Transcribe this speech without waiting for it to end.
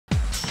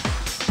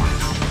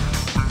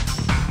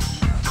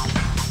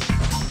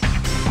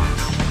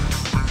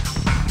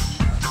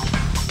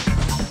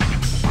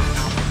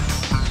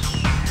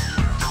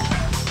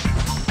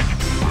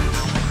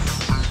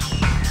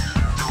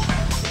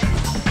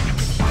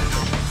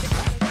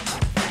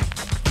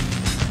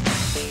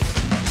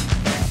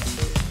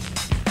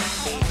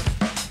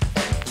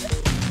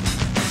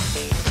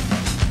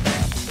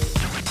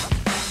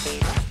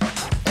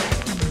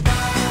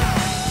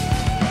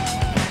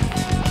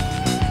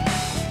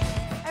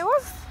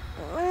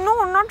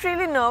not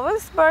really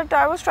nervous, but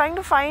I was trying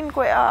to find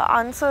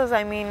answers.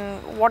 I mean,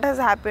 what has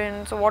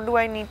happened, so what do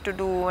I need to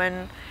do,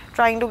 and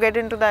trying to get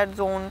into that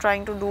zone,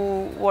 trying to do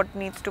what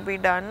needs to be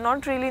done.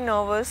 Not really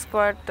nervous,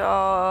 but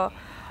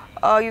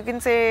you can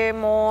say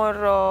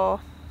more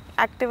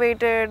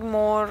activated,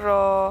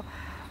 more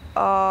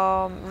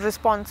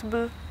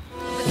responsible.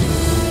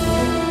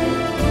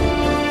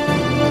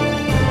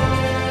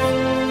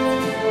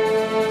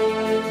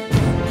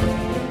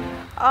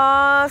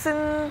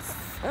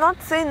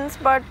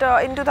 But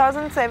in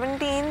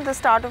 2017, the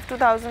start of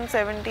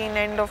 2017,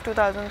 end of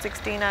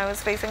 2016, I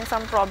was facing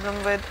some problem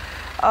with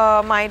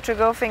my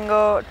trigger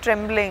finger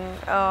trembling,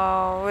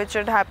 which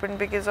had happened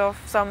because of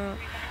some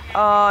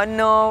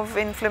nerve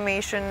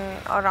inflammation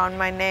around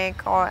my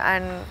neck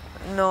and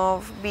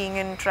nerve being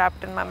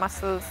entrapped in my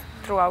muscles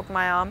throughout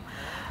my arm.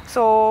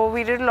 So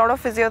we did a lot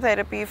of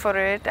physiotherapy for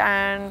it,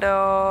 and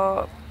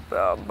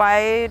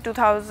by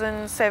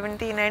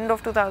 2017, end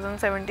of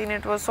 2017,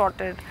 it was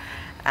sorted,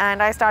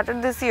 and I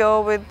started this year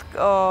with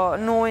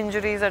no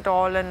injuries at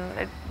all,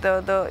 and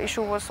the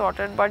issue was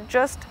sorted. But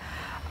just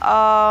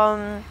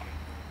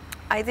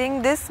I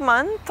think this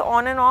month,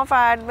 on and off,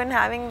 I had been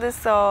having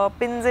this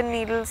pins and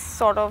needles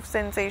sort of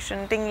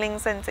sensation, tingling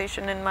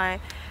sensation in my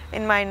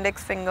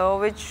index finger,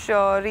 which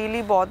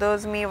really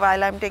bothers me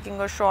while I'm taking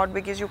a shot,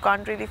 because you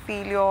can't really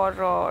feel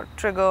your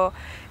trigger,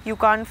 you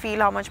can't feel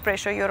how much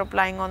pressure you're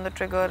applying on the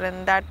trigger,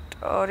 and that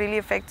really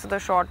affects the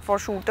shot. For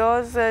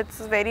shooters,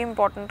 it's very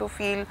important to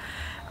feel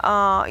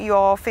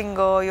your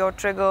finger, your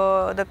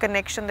trigger, the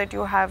connection that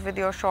you have with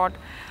your shot.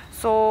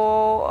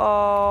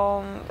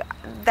 So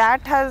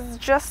that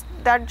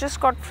just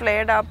got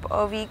flared up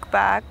a week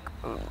back.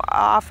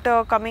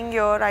 After coming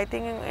here, I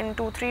think in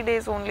 2-3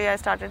 days only, I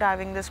started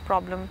having this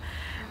problem,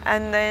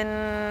 and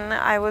then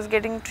I was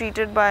getting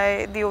treated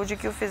by the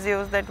OGQ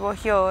physios that were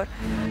here.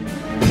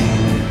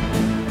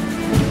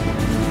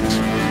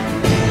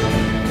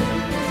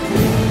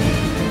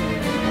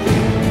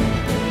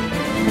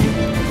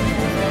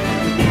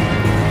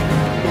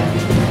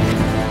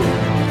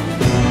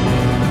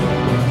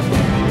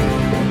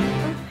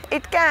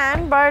 It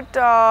can, but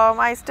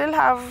I still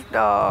have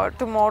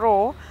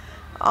tomorrow.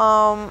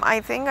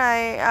 I think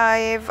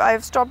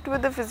I've stopped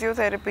with the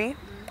physiotherapy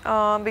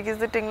because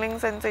the tingling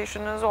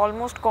sensation is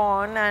almost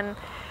gone, and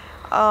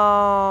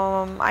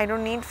I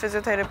don't need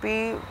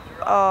physiotherapy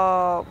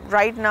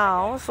right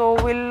now. So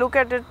we'll look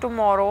at it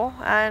tomorrow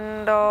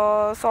and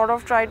sort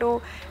of try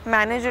to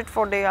manage it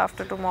for day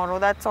after tomorrow.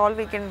 That's all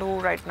we can do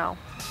right now.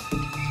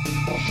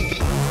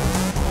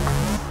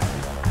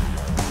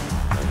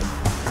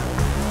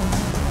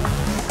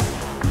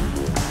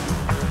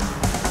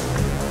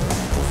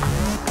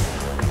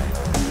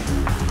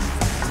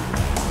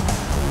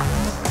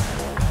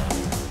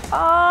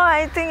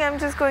 I think I'm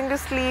just going to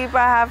sleep.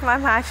 I have my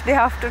match day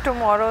after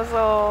tomorrow,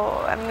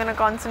 so I'm going to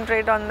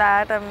concentrate on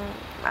that.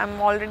 I'm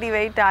already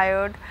very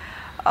tired.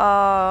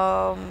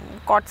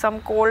 Caught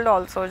some cold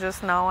also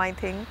just now, I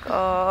think.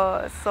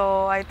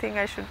 So I think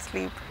I should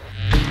sleep.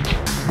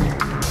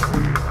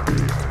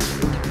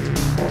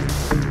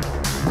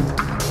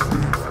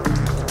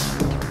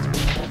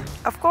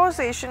 Of course,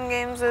 Asian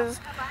Games is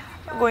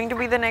going to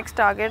be the next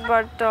target,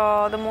 but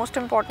the most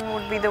important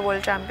would be the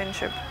World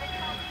Championship.